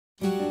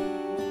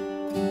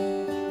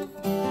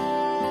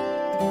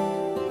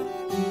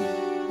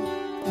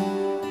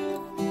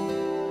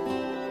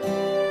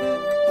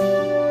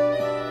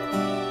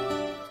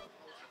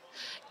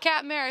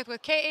Meredith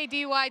with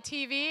KADY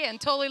TV and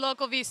Totally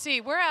Local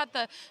VC. We're at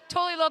the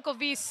Totally Local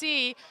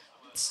VC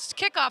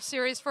kickoff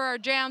series for our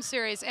Jam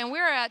series, and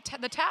we're at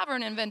the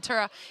Tavern in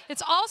Ventura.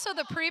 It's also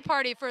the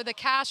pre-party for the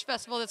Cash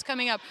Festival that's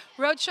coming up.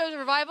 Roadshow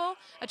Revival,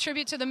 a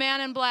tribute to the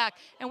Man in Black.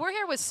 And we're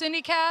here with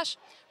Cindy Cash,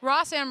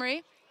 Ross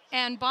Emery,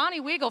 and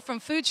Bonnie Weagle from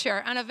Food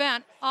Share, an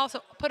event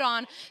also put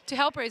on to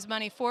help raise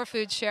money for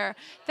Food Share.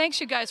 Thanks,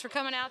 you guys, for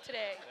coming out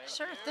today.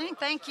 Sure thing.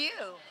 Thank you.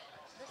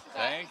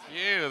 Thank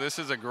you. This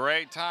is a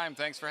great time.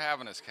 Thanks for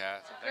having us,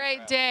 Kat.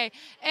 Great day.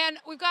 And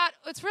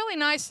it's really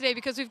nice today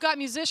because we've got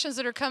musicians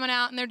that are coming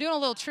out and they're doing a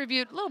little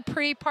tribute, a little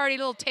pre-party, a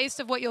little taste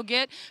of what you'll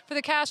get for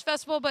the Cash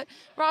Festival. But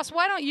Ross,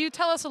 why don't you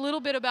tell us a little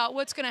bit about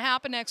what's going to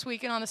happen next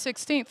weekend on the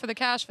 16th for the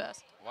Cash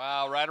Fest?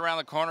 Wow, right around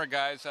the corner,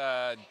 guys.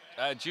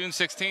 June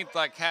 16th,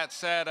 like Kat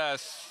said,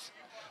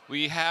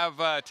 we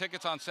have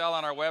tickets on sale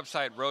on our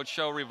website,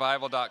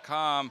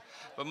 roadshowrevival.com.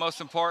 But most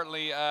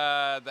importantly,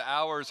 the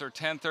hours are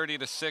 10:30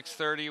 to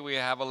 6:30. We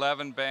have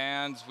 11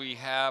 bands. We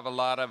have a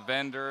lot of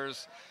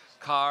vendors,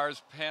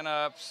 cars,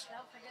 pinups.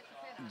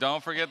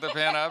 Don't forget the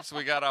pinups.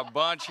 We got a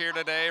bunch here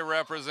today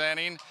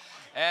representing.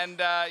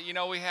 And, you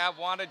know, we have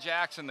Wanda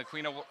Jackson, the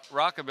Queen of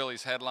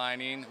Rockabilly's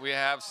headlining. We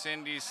have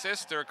Cindy's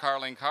sister,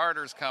 Carlene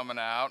Carter's coming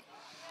out.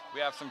 We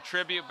have some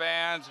tribute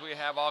bands. We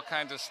have all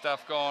kinds of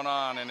stuff going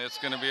on, and it's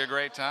going to be a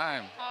great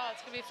time. Oh,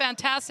 it's going to be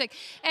fantastic.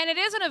 And it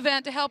is an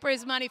event to help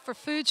raise money for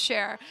Food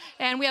Share.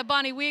 And we have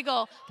Bonnie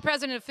Weagle, the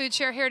president of Food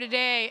Share, here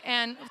today.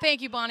 And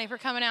thank you, Bonnie, for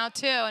coming out,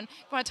 too. And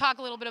I want to talk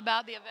a little bit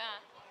about the event.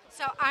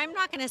 So I'm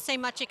not going to say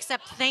much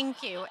except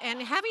thank you. And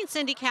having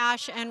Cindy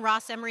Cash and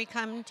Ross Emery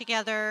come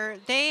together,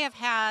 they have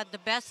had the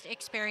best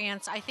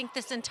experience. I think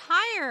this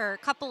entire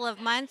couple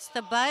of months,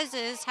 the buzz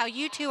is how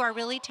you two are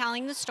really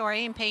telling the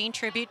story and paying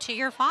tribute to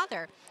your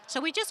father. So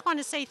we just want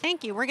to say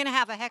thank you. We're going to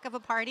have a heck of a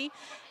party,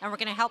 and we're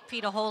going to help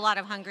feed a whole lot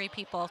of hungry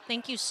people.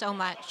 Thank you so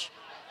much.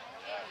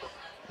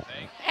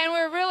 And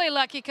we're really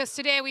lucky because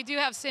today we do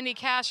have Cindy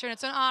Cash here, and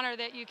it's an honor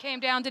that you came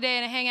down today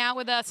and hang out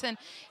with us and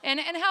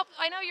help.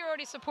 I know you're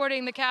already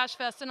supporting the Cash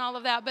Fest and all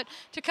of that, but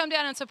to come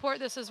down and support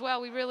this as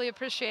well, we really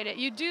appreciate it.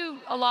 You do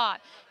a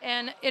lot,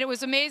 and it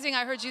was amazing.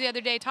 I heard you the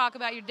other day talk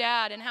about your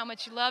dad and how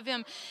much you love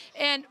him,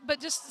 but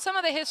just some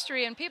of the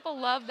history, and people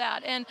love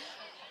that. And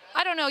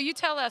I don't know, you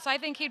tell us. I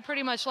think he'd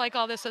pretty much like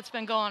all this that's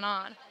been going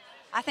on.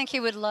 I think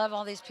he would love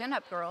all these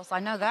pinup girls. I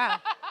know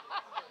that.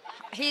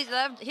 He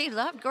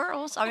loved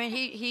girls. I mean,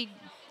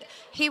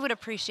 he would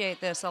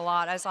appreciate this a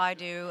lot, as I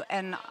do.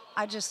 And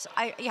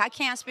I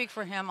can't speak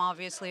for him,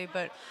 obviously,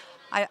 but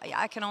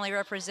I can only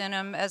represent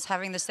him as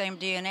having the same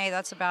DNA.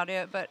 That's about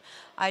it. But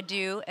I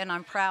do, and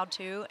I'm proud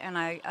to. And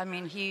I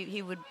mean,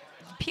 he would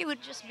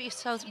just be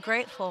so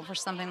grateful for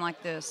something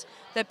like this,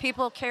 that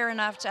people care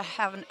enough to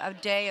have a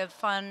day of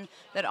fun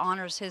that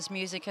honors his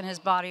music and his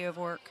body of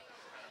work.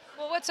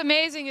 Well, what's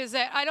amazing is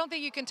that I don't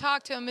think you can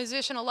talk to a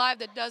musician alive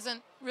that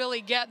doesn't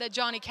really get that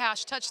Johnny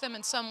Cash touched them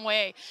in some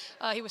way.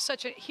 He was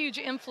such a huge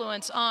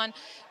influence on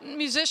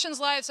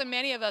musicians' lives and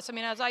many of us. I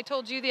mean, as I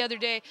told you the other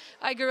day,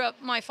 I grew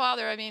up, my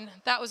father, I mean,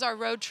 that was our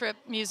road trip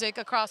music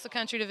across the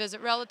country to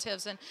visit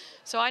relatives. And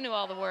so I knew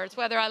all the words.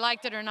 Whether I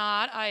liked it or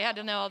not, I had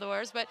to know all the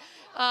words. But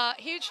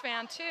huge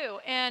fan, too.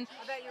 And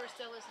I bet you were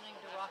still listening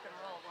to rock and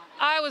roll, weren't you?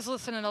 I was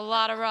listening to a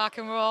lot of rock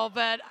and roll,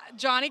 but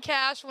Johnny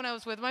Cash when I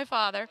was with my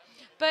father.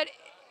 But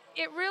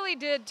it really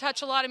did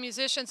touch a lot of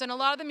musicians, and a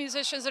lot of the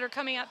musicians that are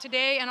coming out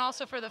today and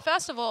also for the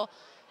festival,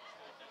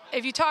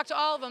 if you talk to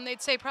all of them,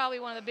 they'd say probably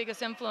one of the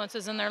biggest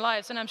influences in their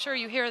lives, and I'm sure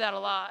you hear that a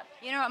lot.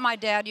 You know what my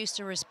dad used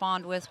to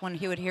respond with when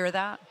he would hear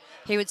that?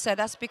 He would say,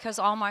 that's because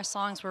all my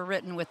songs were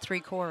written with 3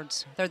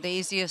 chords. They're the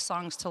easiest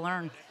songs to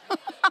learn.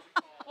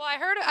 Well,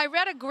 I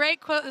read a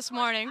great quote this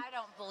morning. I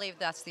don't believe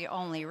that's the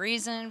only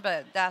reason,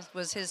 but that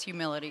was his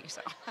humility. So.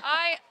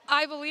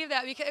 I believe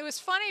that because it was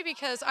funny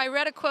because I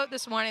read a quote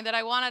this morning that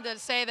I wanted to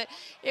say that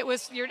it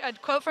was a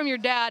quote from your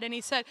dad, and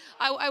he said,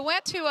 I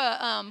went to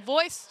a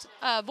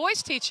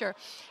voice teacher,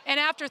 and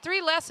after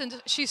 3 lessons,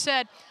 she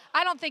said,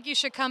 I don't think you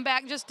should come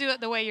back, just do it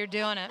the way you're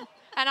doing it.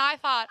 And I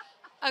thought,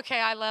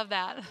 okay, I love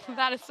that.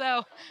 That is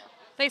so...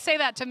 They say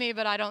that to me,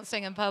 but I don't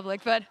sing in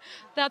public. But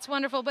that's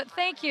wonderful. But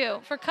thank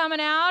you for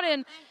coming out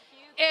and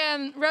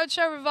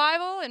Roadshow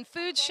Revival and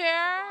Food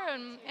Share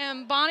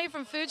and Bonnie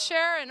from Food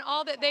Share and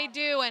all that they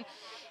do. And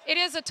it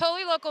is a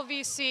totally local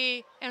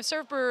VC and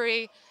surf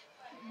brewery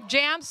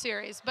jam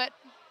series. But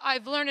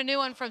I've learned a new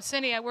one from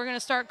Cindy. We're going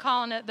to start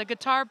calling it the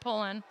Guitar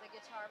Pullin'.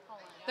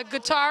 The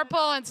Guitar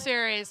Pullin'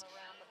 series.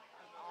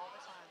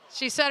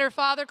 She said her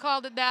father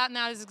called it that, and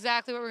that is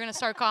exactly what we're going to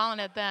start calling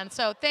it then.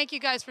 So thank you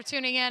guys for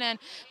tuning in, and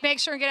make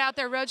sure and get out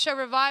there, Roadshow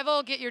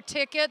Revival, get your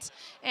tickets,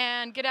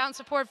 and get out and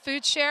support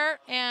Food Share,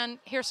 and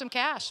here's some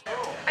cash.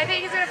 I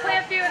think he's going to play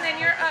a few, and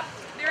then you're up.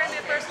 You're in the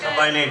first game.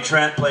 Somebody named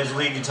Trent plays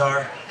lead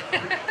guitar.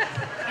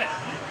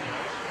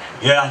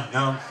 Yeah,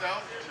 no.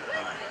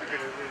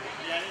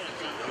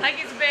 Like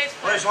he's a bass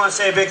player. I just want to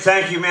say a big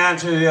thank you, man,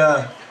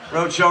 to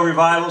Roadshow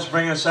Revivals for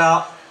bringing us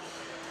out.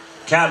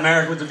 Cat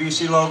Merrick with the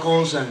VC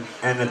Locals and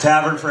the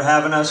Tavern for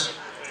having us.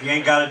 If you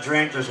ain't got a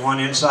drink, there's one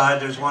inside,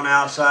 there's one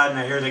outside, and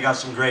I hear they got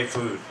some great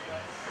food.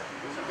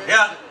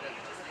 Yeah.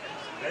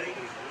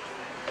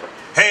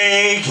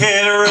 Hey,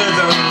 get a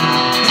rhythm.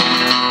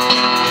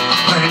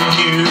 When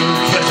you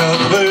get the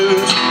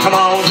blues, come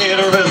on, get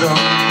a rhythm.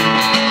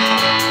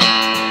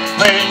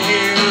 When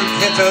you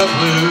get the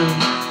blues,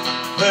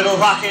 little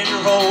rock and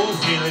roll,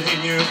 feel it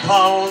in your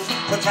palms,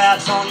 put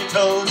taps on your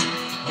toes,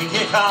 and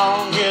kick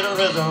on, get a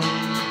rhythm.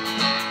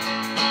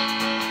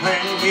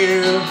 When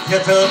you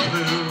get the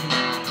blues,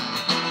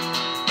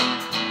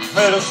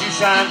 little shoe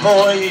shine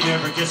boy, he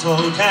never gets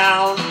slowed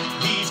down.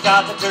 He's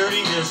got the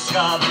dirtiest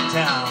job in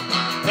town.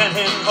 Bent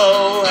him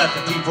low at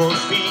the people's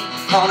feet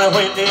on a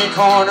windy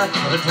corner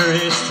of the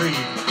dirty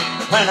street.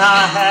 When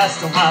I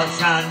asked him how to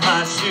shine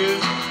my shoes,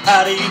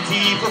 how do you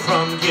keep her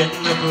from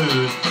getting the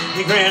blues?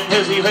 He grinned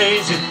as he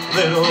raised his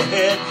little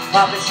head,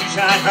 popped his shoe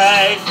shine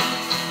rag,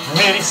 and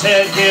then he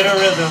said, get a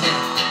rhythm.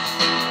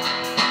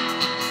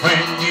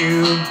 When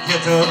you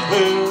get the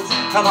blues,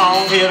 come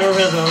on, get a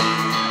rhythm.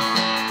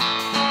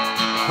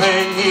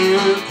 When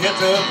you get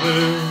the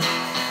blues,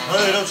 a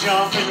little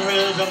jumping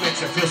rhythm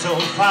makes you feel so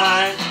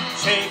fine.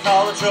 Shake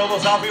all the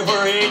troubles off your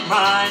worried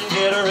mind,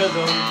 get a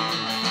rhythm.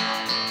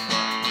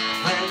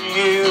 When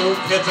you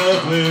get the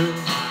blues,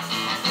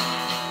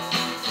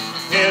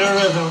 get a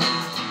rhythm.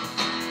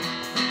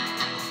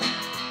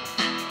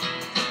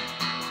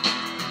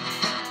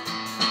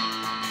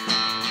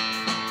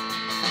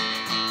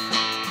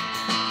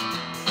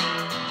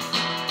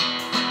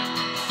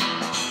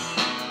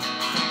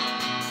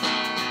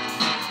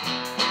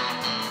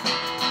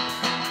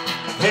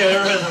 Get a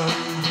rhythm.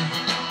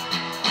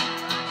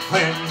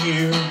 When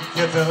you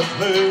get the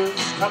blues,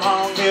 come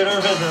on, get a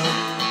rhythm.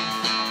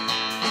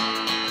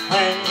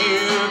 When you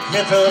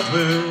get the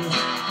blues,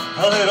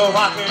 a little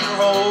rock and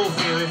roll,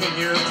 feel it in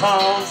your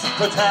palms,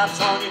 put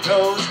taps on your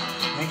toes,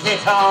 and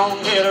kick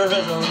on, get a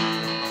rhythm.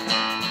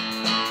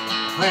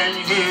 When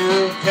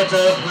you get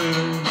the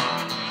blues,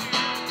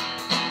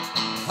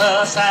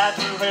 well, I sat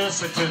and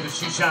listened to the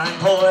shoe shine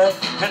boy,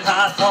 and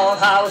I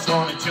thought I was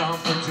going to jump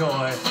for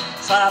joy.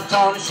 Slapped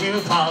on his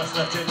shoe polish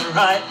left and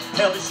right,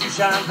 held his shoe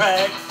shine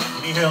rag,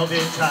 and he held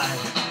it tight.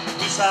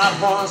 He stopped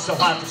once to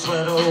wipe the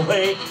sweat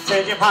away,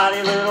 said, you're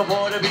mighty little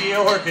boy to be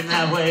working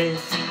that way.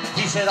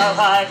 He said, I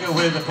like it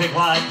with a big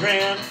white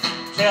grin,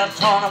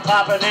 kept on a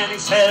popping and he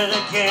said it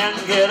again,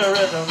 get a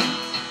rhythm.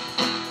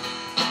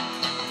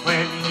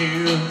 When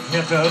you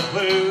get the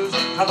blues,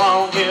 come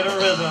on, get a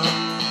rhythm.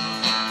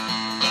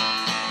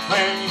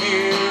 When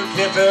you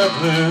get the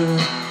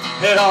blues,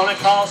 it only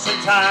costs a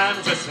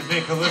time, just a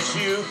nickel a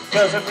shoe,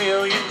 does $1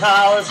 million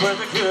worth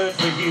of good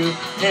for you,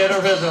 get a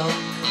rhythm.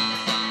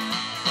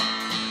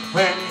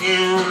 When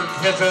you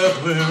get the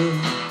blues,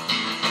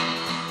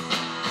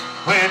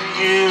 when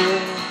you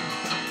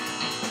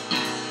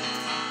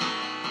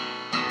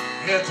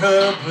get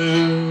the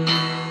blues.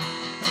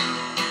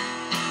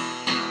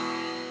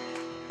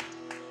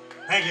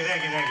 Thank you,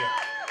 thank you, thank you.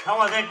 I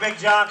want to thank Big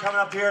John coming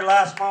up here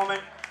last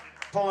moment,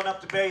 pulling up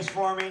the bass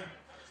for me.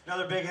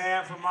 Another big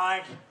hand for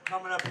Mike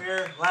coming up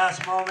here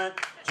last moment,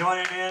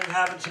 joining in,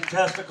 having some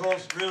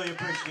testicles. Really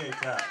appreciate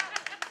that.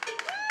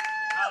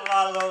 Not a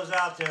lot of those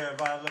out there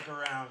if I look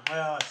around.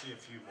 Well, I see a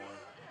few more.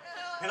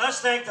 And let's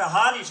thank the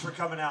hotties for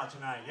coming out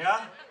tonight,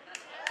 yeah?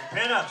 The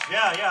pinups,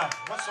 yeah, yeah.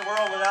 What's the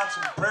world without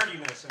some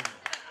prettiness in it?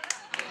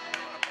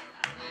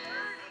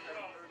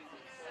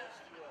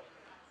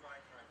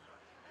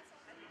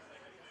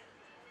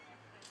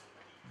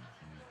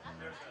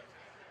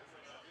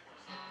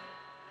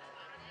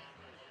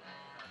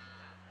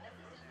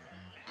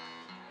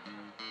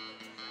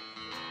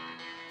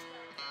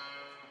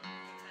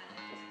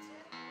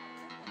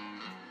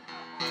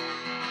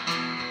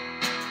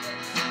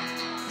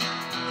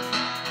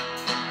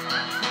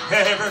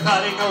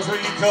 Everybody knows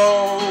where you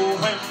go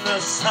when the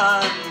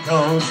sun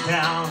goes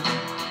down.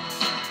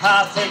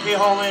 I think you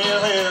only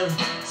live,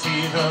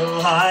 see the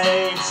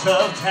lights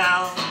of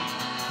town.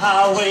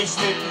 I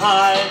wasted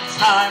my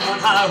time when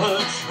I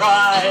would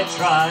try.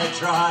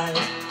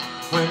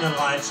 When the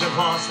lights have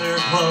lost their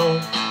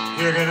glow,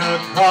 you're gonna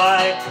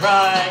cry.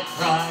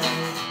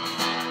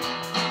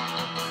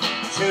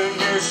 Soon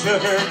your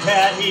sugar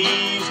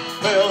daddies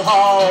will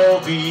all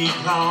be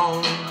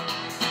gone.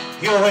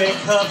 You'll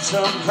wake up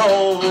some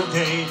cold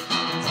day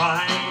and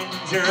find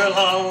you're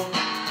alone.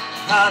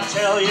 I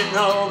tell you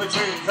no, but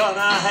you're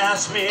gonna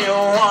ask me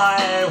why?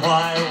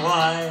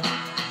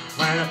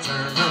 When I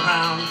turn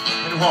around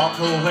and walk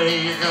away,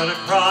 you're gonna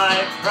cry.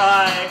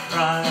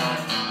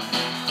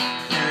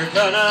 You're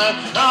gonna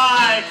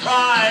cry,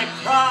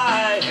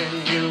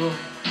 and you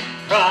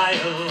cry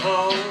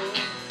alone.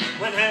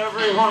 When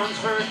everyone's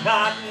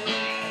forgotten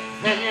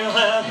and you're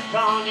left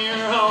on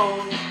your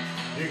own,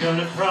 you're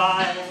gonna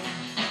cry.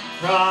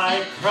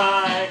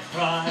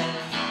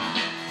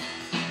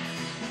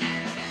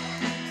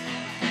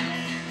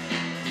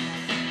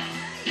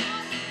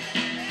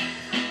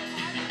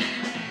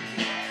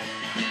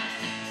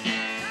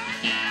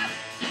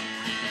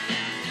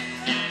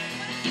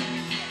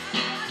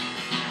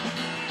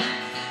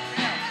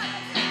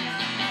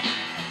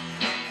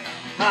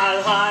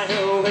 I lie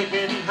awake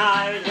at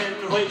night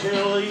and wait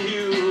till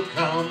you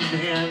come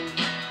in.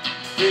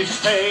 you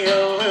stay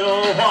a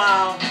little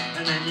while,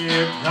 and then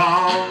you're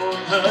gone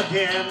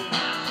again.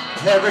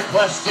 Every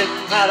question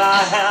that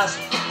I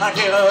ask, I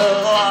get a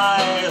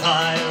lie,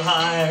 lie,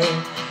 lie.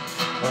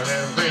 For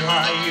every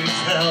lie you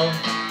tell,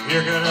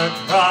 you're gonna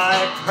cry,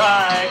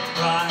 cry,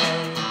 cry.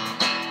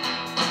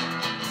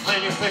 When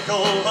your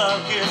fickle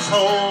love gets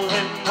old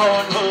and no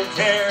one will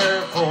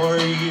care for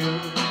you,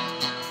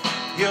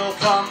 you'll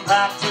come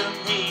back to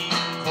me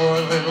for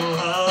a little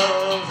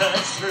love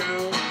that's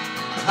true.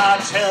 I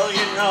tell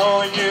you no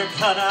and you're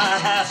gonna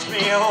ask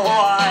me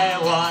why.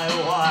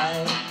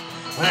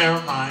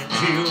 Never mind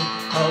you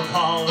of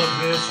all of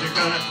this, you're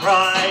gonna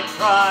cry,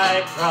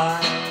 cry,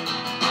 cry.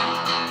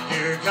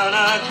 You're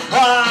gonna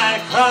cry,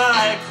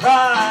 cry,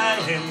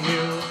 cry, and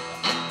you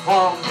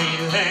won't be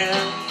then.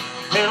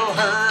 It'll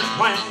hurt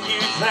when you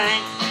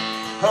think,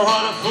 oh,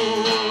 what a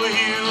fool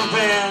you've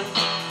been.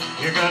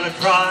 You're gonna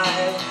cry,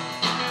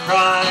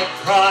 cry,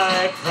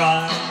 cry,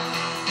 cry.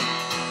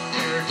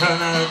 You're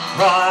gonna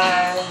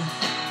cry,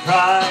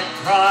 cry,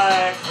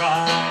 cry,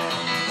 cry.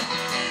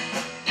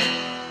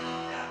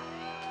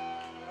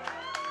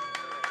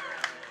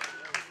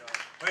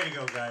 Way to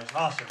go, guys.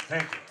 Awesome.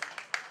 Thank you.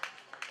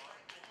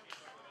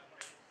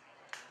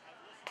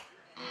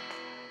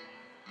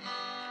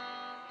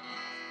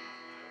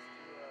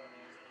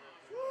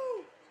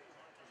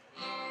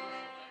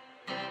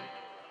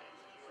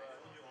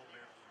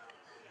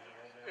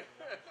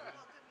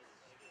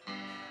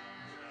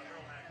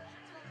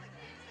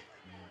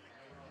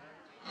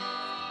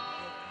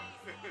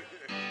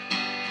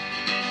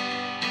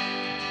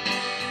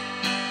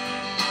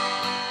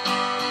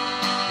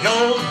 The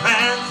old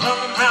man from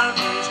the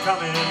mountains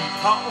coming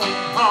home,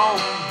 home,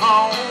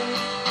 home.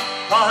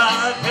 Thought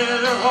I'd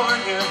better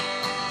warn you,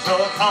 so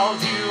I called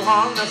you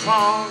on the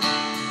phone.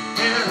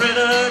 Get rid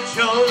of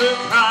Joe the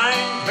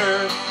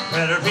grinder,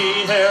 better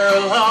be there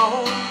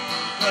alone.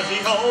 'Cause the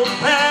old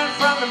man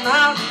from the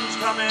mountains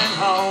coming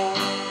home.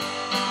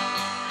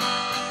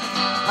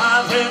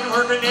 I've been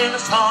working in a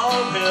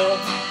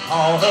sawmill,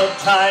 all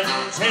uptight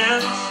and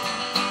tense.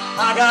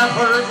 I got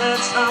word that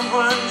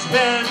someone's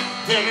been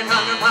digging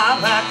under my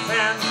back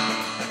fence.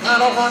 I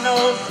don't want no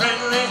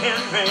friendly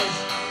Henrys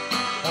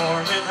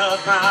warming up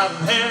my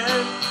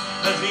bed.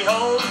 'Cause the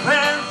old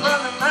man from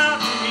the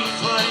mountain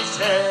means what he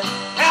said.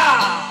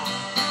 Yeah!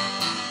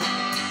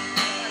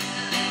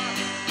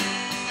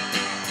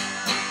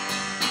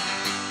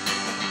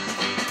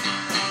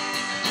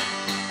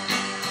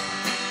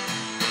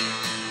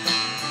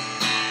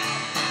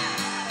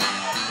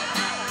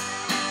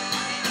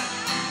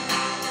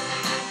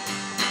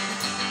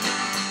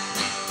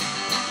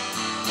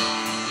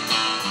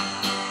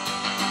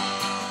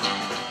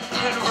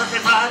 Been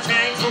working my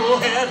tank full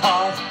head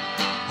off,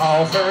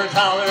 all for a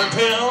dollar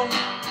bill.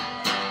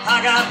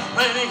 I got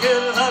plenty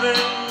good loving,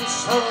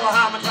 so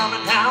I'm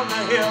coming down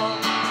the hill.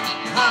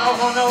 I don't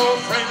want no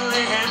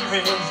friendly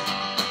Henrys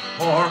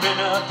warming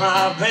up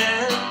my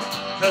bed.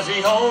 'Cause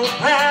the old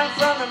man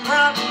from the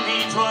mountain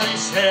means what he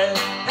said.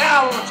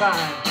 Now one more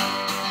time.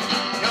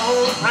 The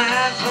old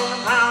man from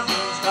the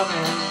mountain's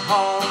coming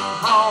home,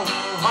 home,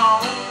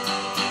 home.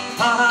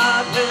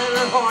 I'd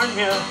better warn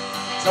you,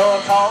 so I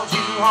called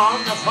you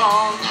on the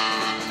phone.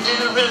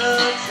 Get rid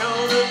of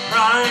Joe the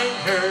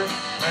grinder,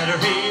 better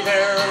be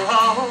there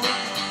alone.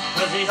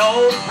 'Cause the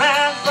old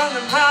man from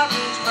the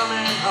mountain's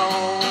coming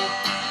home.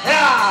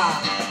 Yeah!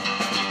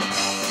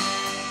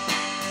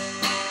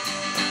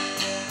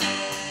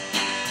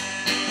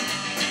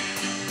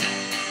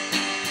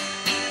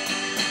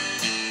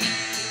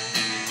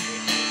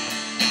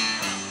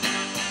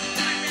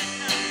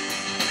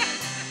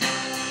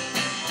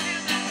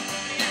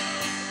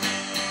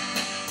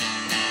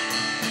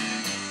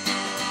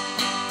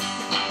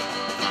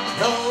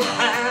 The old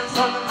man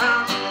from the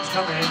mountains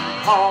coming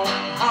home,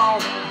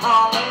 home,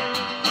 home.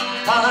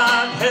 Thought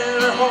I'd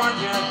better warn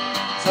you,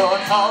 so I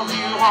called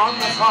you on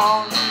the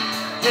phone.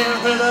 Get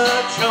rid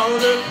of Joe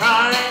the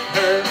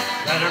grinder,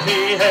 better be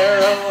there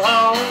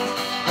alone.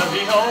 'Cause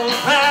the old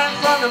man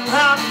from the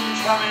mountains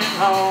coming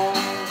home.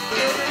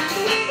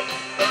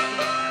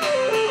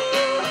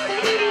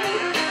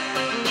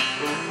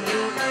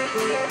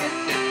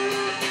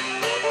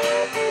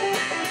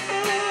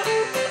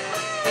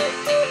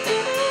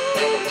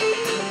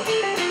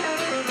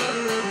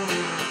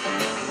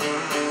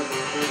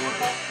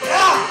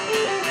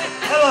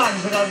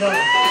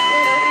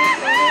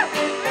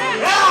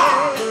 Yeah!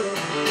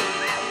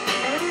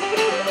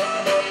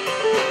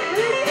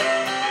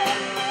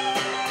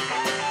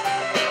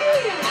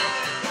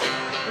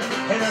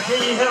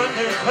 Energy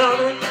hunter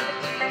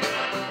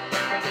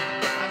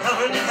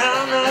coming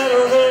down that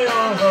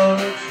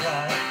railroad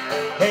track.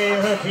 Hey,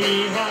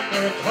 rookie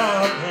hunter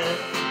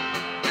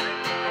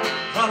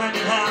coming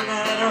down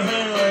that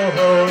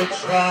railroad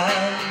track.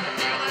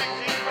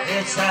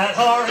 It's that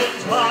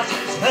orange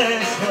blossom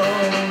special,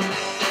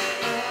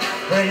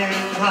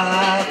 bringing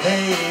my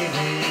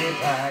baby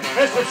back.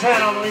 Mr.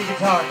 Chad on the lead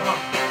guitar, come on.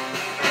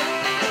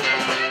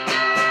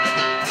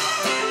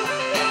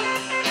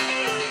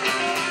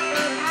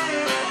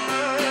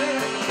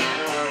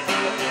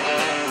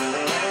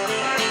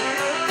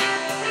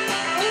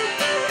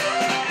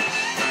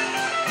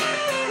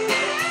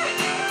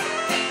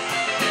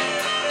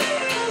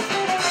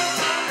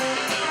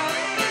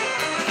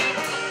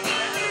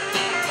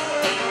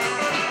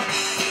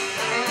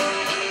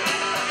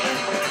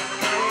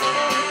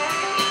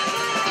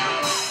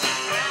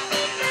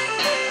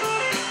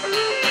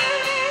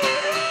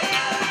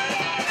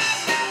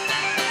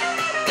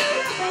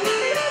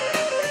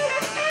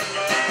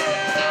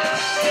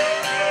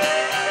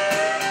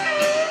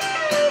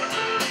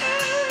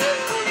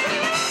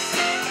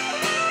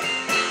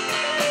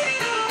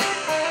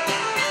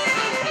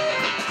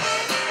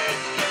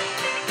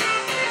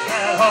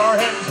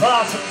 orange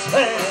blossom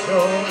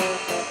special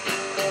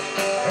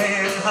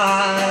in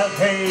my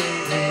baby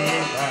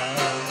bag.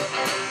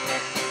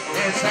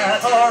 It's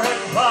that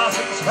orange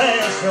blossom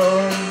special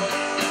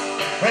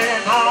in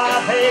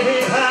my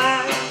baby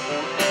bag.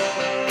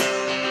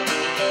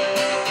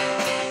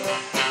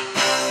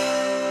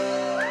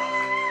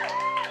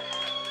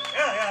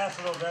 Yeah, that's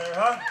a little better,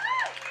 huh?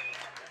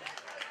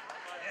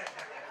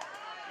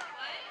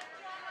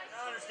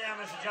 I understand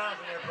Mr.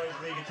 Jonathan there plays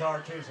lead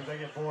guitar too, so they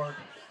get bored.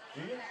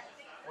 Do you?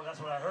 Well,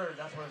 that's what I heard.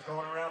 That's what it's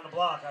going around the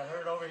block. I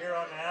heard over here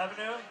on the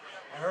avenue.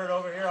 I heard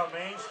over here on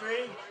Main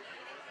Street.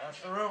 That's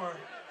the rumor.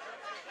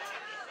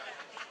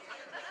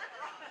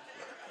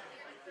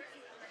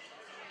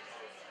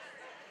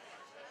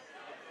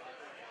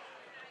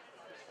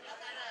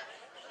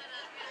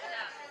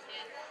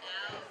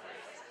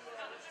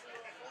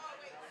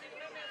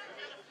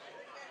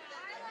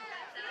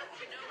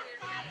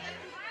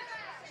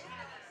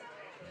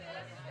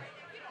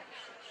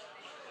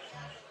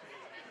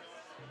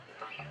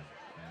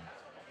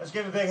 Let's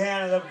give a big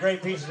hand to the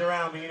great pieces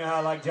around me. You know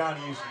how like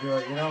Johnny used to do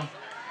it, you know?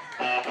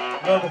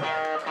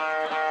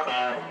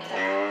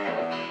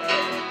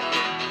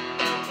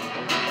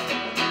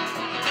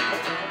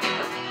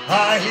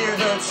 I hear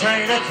the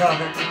train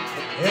a-coming.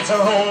 It's a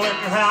rolling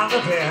around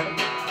the bend.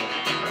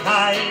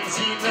 I ain't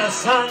seen the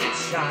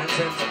sunshine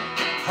since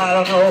I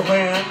don't know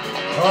when.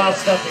 Oh, I'm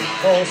stuck in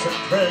Folsom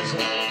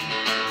Prison,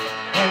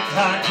 and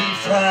time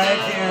keeps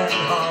dragging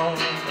home.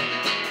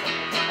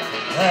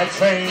 That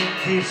train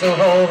keeps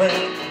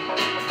a-rolling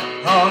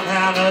on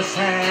down to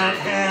San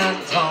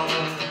Antone.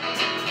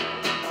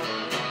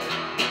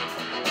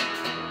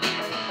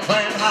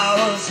 When I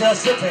was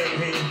just a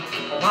baby,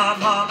 my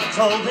mama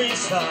told me,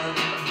 son,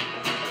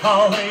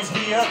 always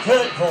be a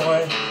good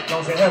boy,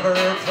 don't you ever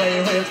play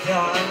with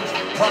guns.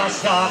 I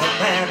shot a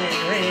man in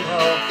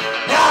Reno,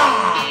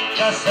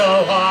 just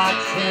to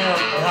watch him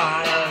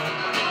die.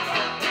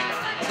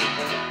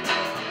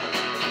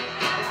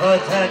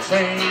 But that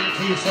train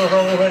keeps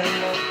a-rolling,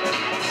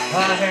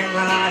 I hang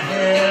my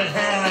head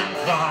and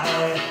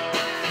cry.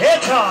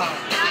 It's on!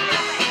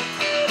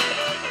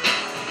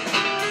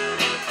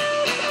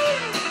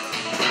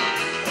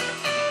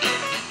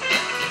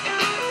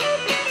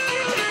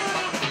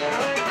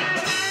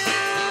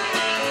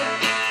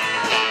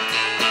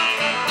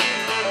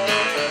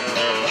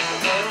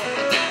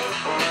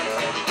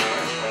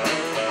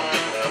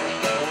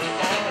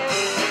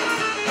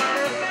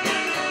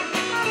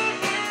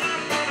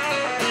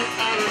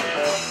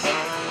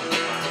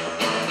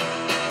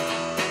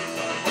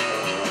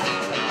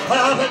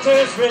 Well, but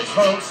there's rich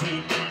folks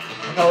eating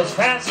in those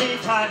fancy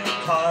tiny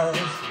cars,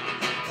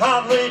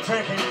 probably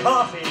drinking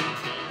coffee,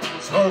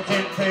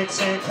 smoking big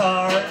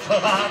cigars.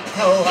 Well, I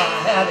know I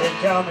have it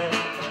coming,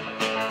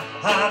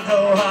 I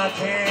know I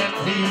can't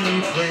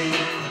be free,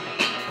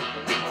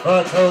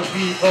 but those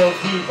people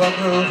keep on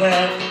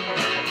moving,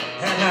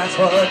 and that's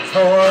what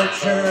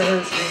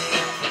tortures me.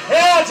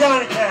 Yeah,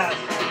 Johnny Cash!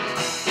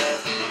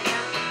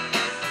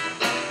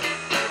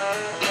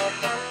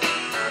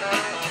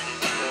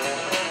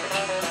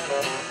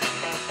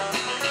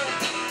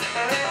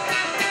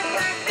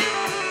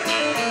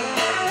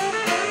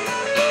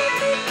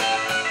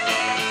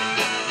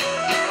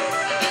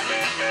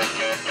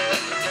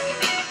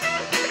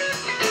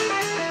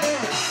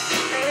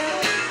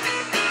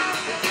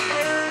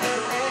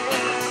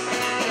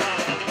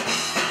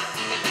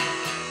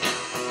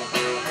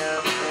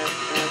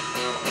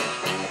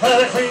 Well,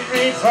 they freed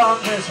me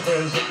from this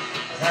prison,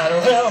 that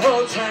a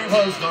railroad train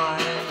was mine.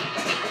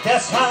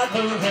 Guess I'd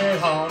move it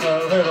on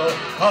a little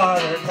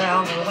harder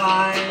down the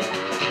line.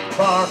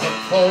 Far from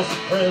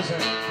Folsom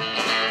Prison,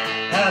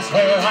 that's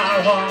where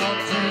I want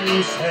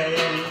to stay.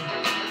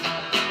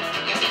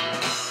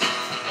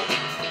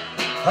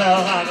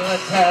 Well, I'd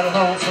let that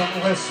lonesome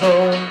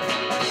whistle,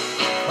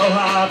 oh,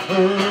 I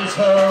blues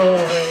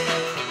away.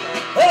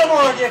 A little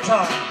more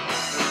guitar.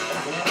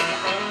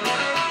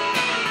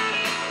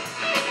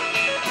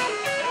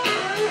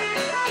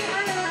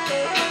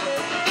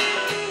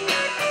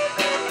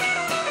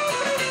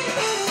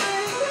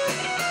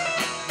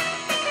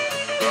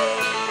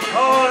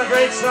 Oh, a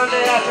great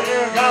Sunday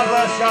afternoon. God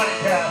bless Johnny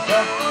Cash,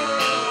 huh?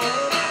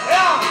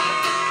 Yeah!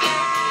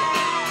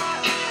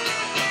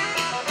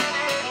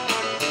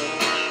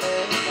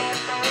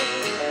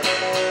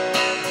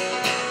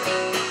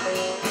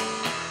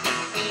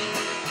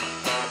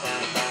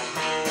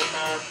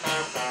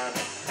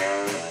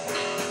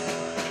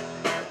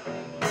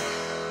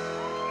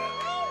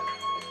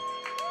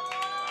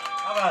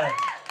 How about it?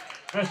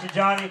 Mr.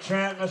 Johnny,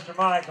 Trent, Mr.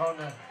 Mike on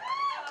the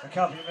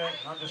accompaniment.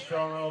 I'm just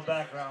filling a little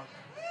background.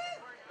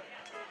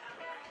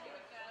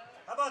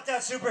 How about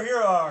that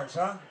superhero ours,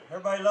 huh?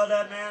 Everybody love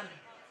that man?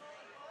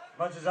 As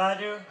much as I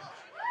do?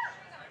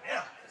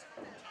 Yeah.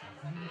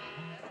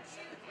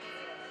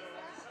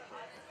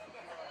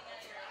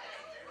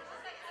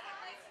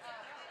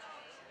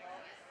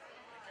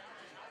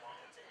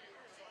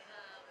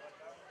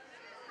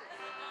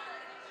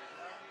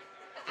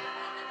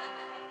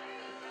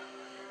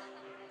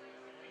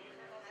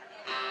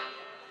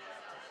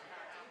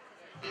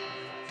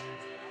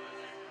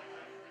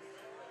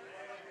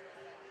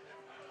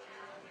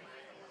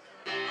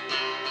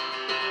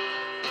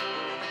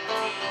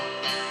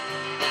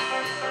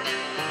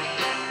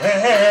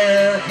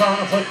 They're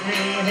gonna put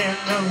me in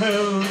the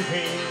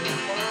movie.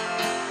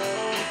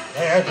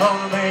 They're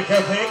gonna make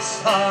a big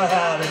star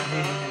out of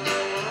me.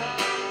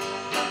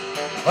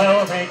 Well,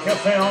 we'll make a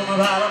film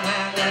about a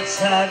man that's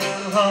sad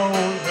and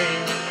lonely.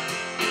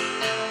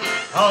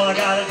 All I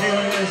gotta do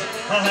is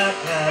act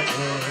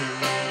naturally.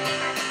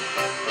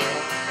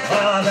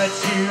 Well, I bet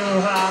you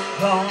I'm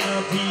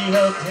gonna be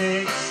a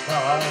big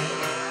star.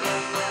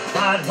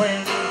 I'd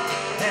win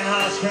an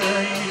Oscar,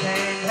 you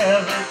can't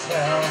ever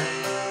tell.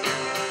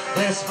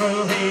 This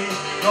movie's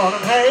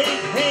gonna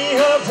make me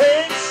a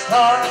big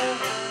star,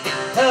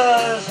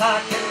 'cause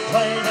I can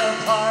play the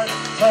part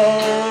so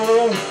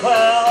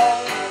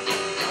well.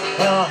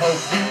 Well, I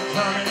hope you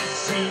come and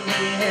see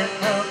me in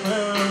the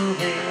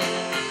movie.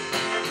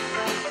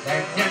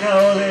 And you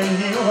know that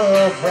you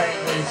will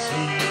frankly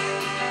see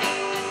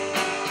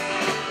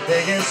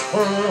biggest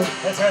fool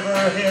that's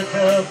ever hit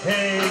the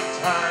big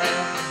time.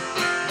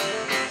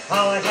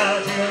 All I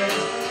gotta do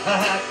is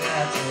act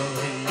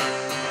naturally.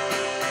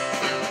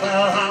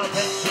 Well, I'll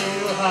bet you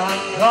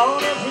I'm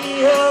gonna be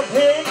a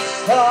big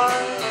star.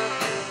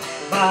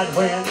 Might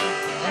win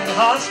an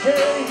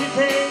Oscar, you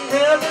can't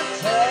never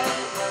tell.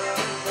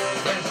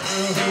 This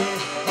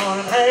movie's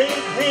gonna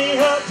make me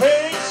a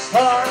big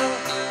star,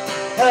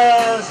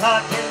 'cause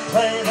I can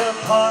play the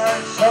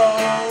part so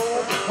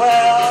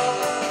well.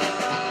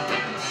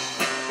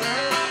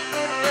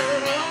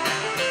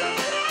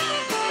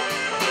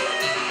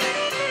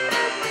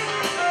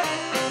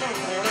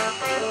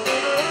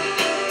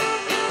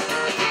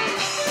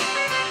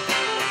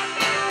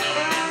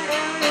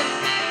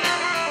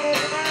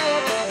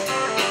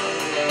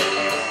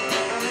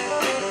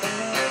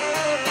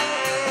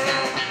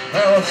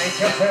 We'll make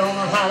a film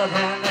about a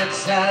man that's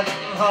sad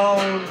and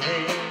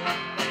lonely,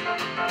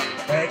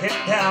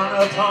 begging down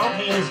upon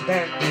his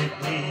bended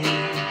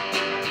knee.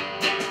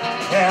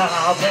 Yeah,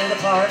 I'll play the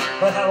part,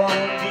 but I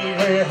won't be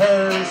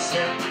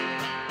rehearsing.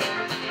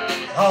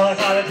 All I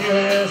gotta do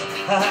is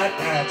act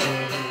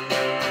naturally.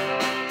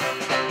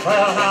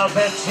 Well, I'll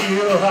bet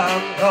you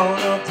I'm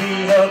gonna be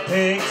a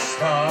big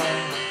star.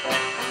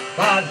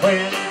 Might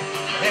win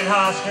an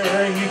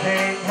Oscar, you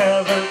can't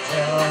ever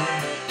tell.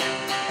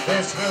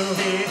 This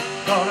movie's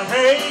gonna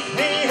make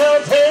me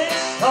a big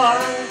star,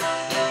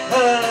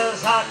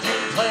 'cause I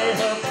can play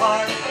the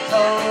part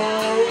so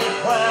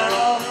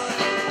well.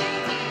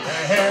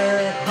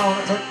 They're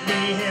gonna put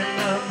me in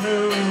the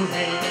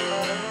movie.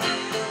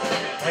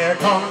 They're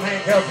gonna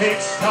make a big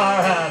star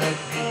out of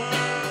me.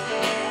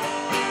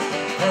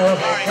 They'll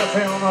make a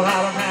film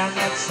about a man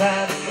that's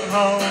sad and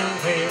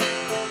lonely.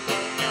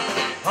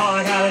 All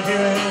I gotta do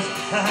is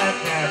act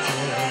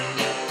naturally.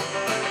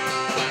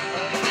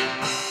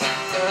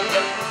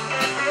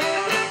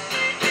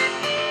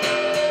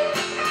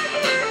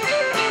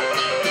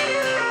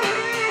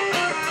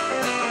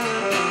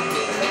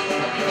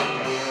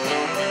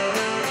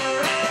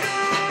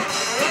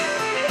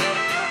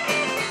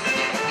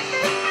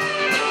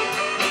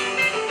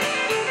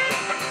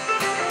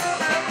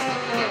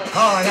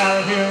 All I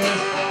gotta do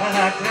is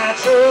act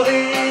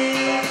naturally.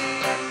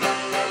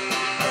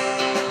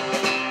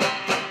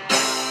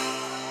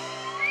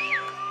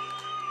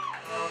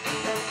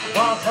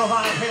 Walk till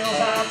my heels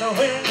out the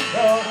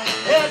window.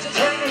 It's a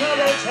train to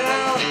another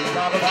town.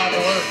 Drive about to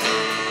work.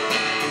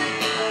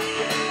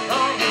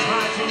 Long as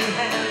my two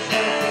hands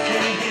left to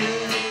you.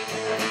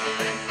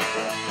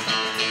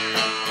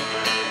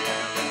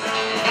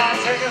 I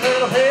take a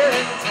little beer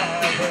in the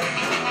tavern.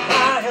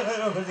 Buy a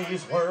little of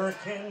these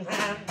working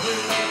man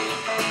blues.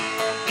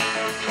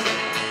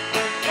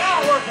 Now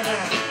working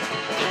man.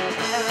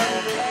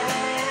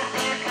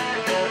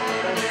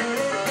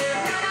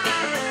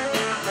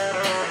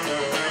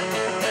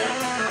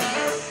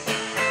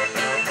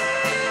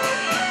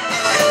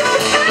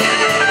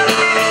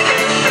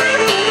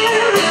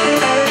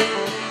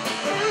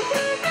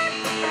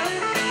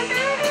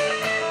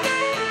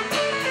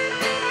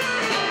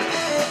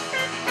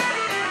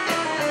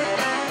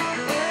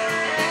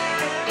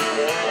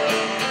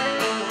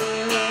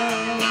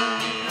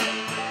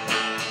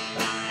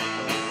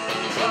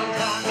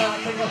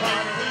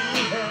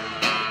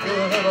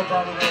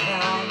 Bottom of the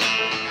town,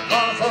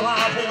 all for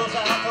my bills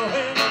out the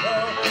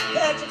window.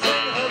 Catch a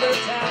train to another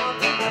town,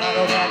 and I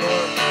go back to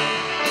work.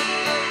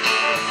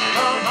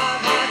 Oh,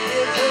 my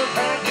kids are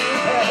brand new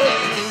pair of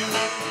shoes.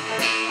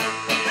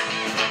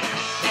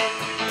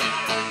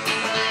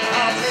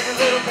 I'll take a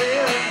little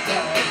beer and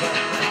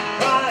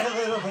cry a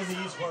little with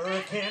these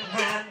working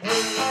man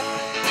blues.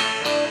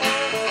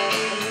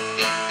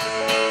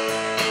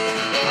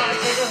 I'll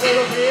take a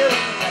little beer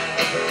and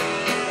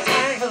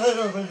sing a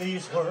little with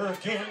these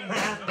working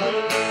man blues.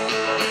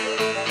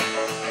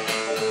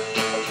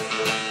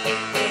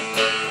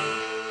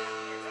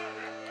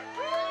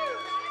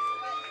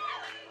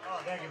 Oh,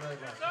 thank you very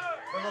much.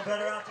 We're a little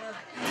better out there?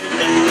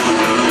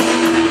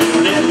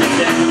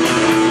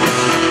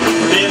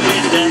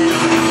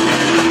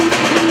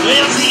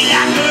 Well, see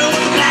that girl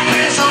with the black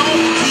dress on.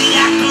 See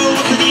that girl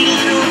with the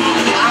needle on.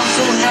 I'm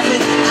so happy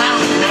I'm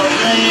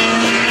over there.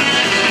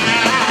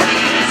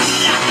 See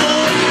that girl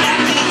with the black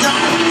jeans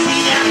on.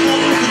 See that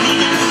girl with the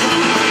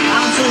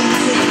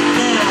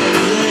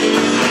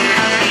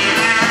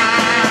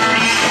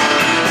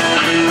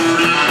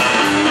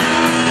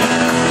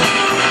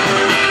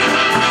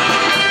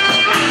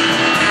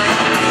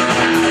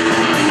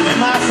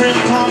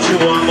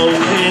I'm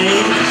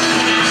okay.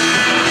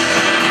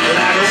 But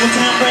I go with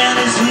town brand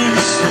is here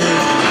to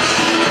stay.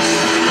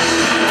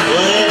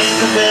 Well, it ain't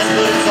the best,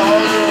 but it's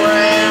all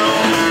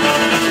around.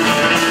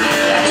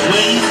 That's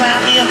where you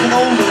find me up in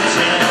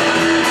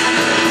Overtown.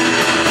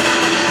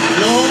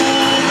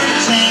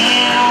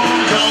 Overtown,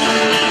 don't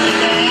let me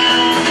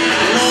down.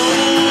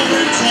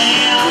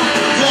 Overtown,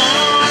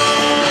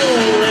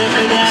 don't let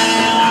me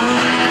down.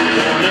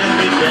 Don't let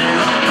me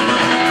down.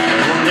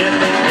 Don't let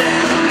me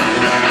down.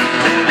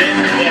 Don't let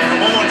me down. One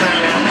more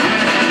time.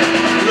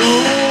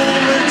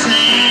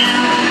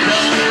 Overtown.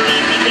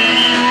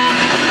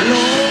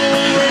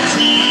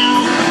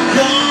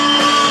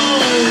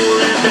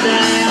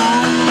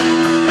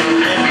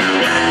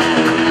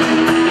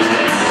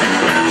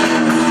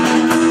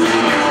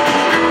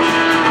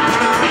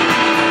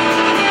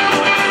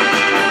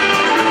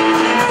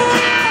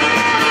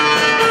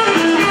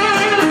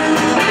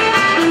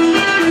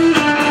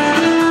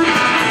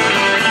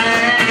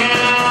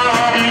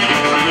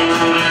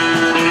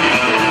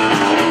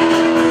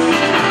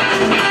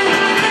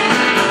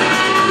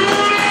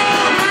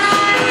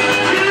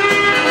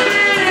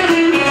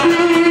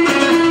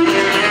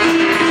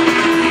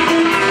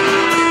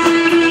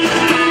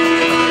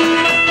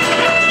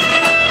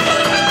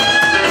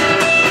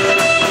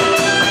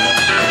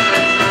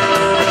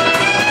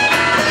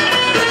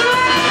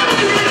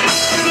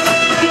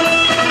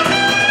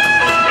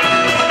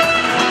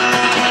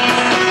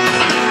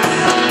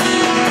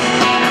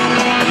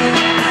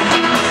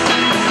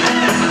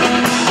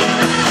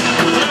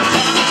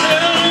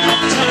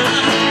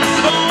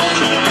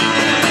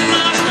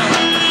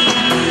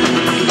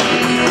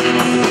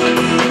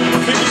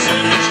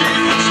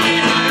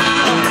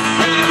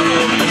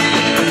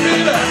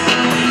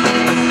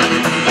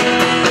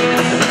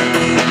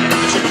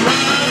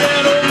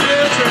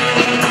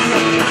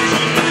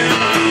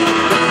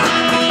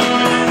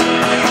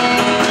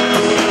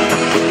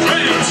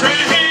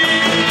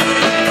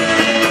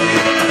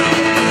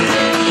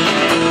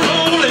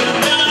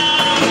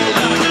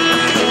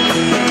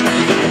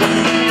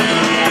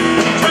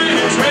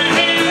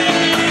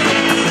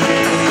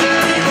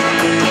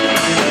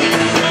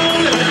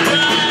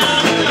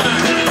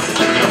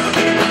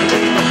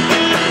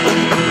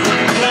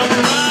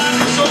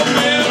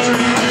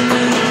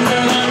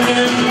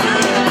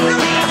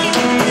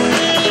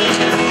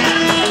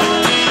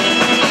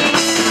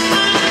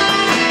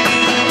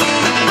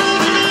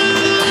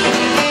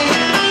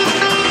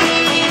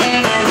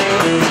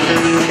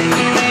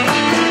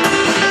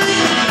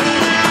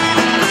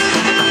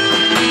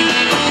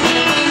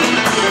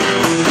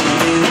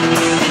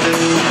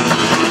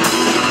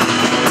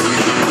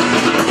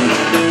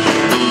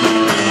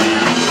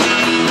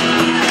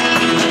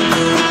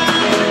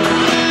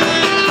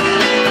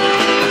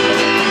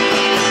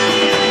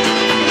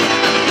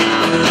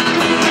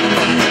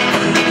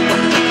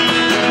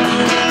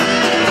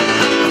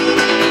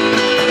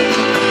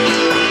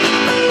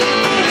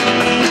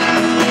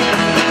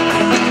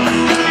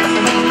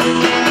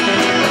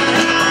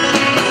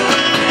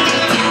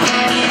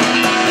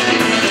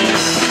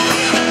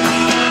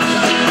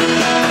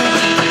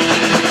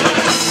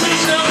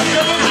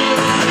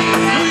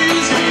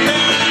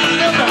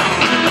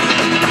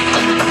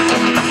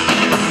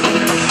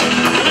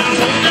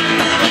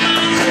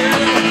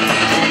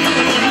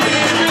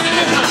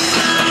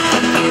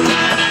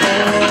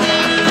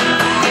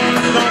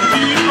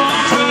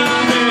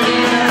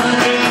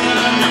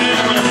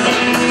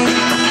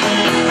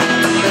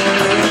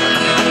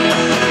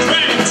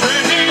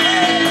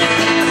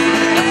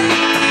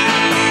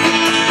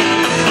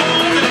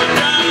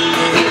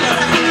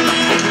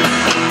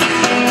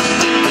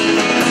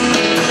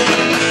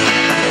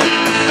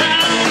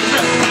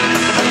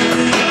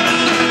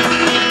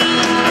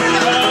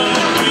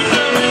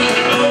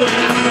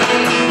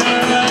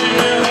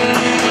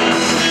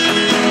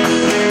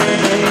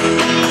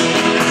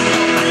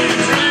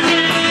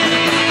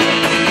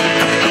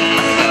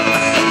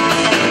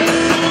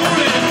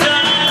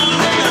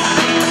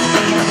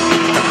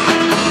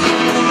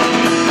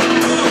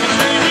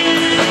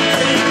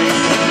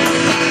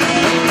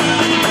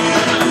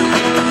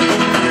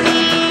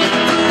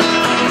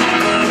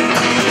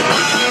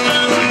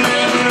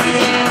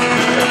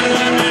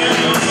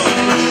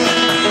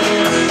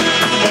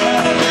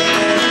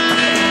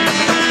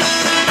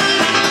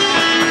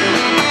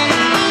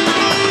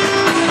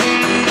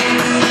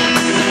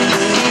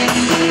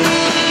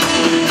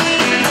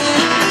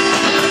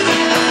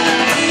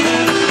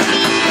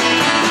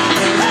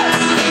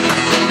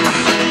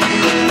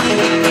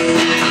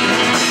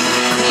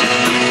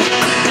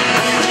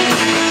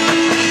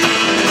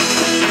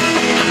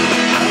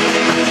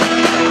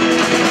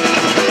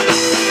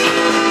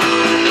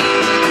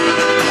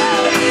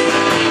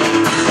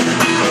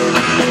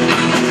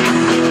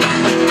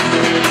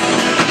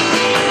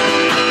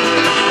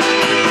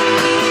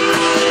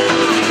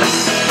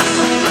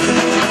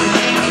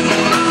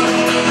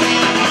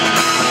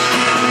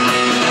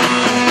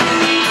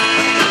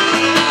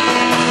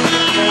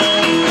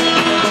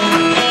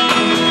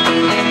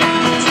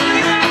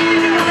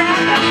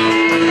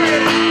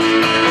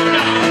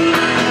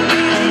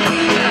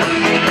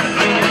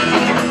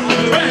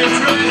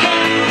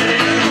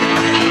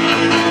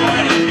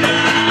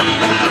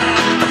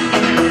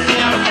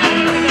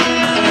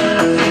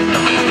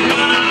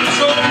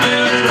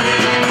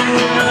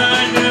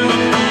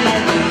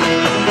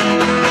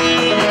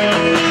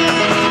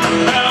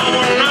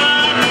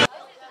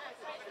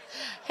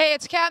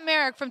 it's Kat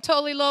Merrick from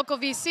Totally Local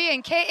VC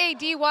and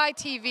KADY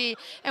TV,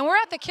 and we're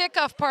at the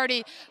kickoff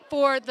party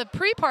for the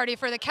pre-party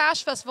for the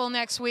Cash Festival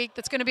next week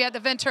that's going to be at the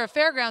Ventura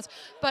Fairgrounds,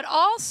 but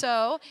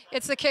also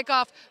it's the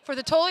kickoff for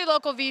the Totally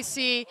Local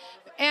VC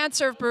and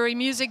Surf Brewery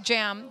Music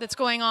Jam that's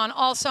going on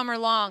all summer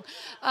long.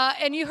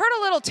 And you heard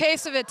a little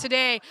taste of it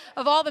today,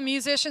 of all the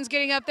musicians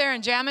getting up there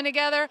and jamming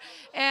together,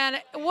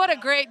 and what a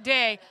great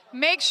day.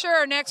 Make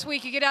sure next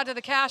week you get out to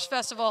the Cash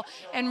Festival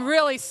and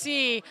really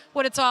see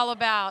what it's all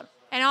about.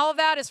 And all of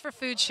that is for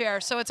Food Share,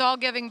 so it's all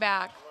giving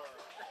back.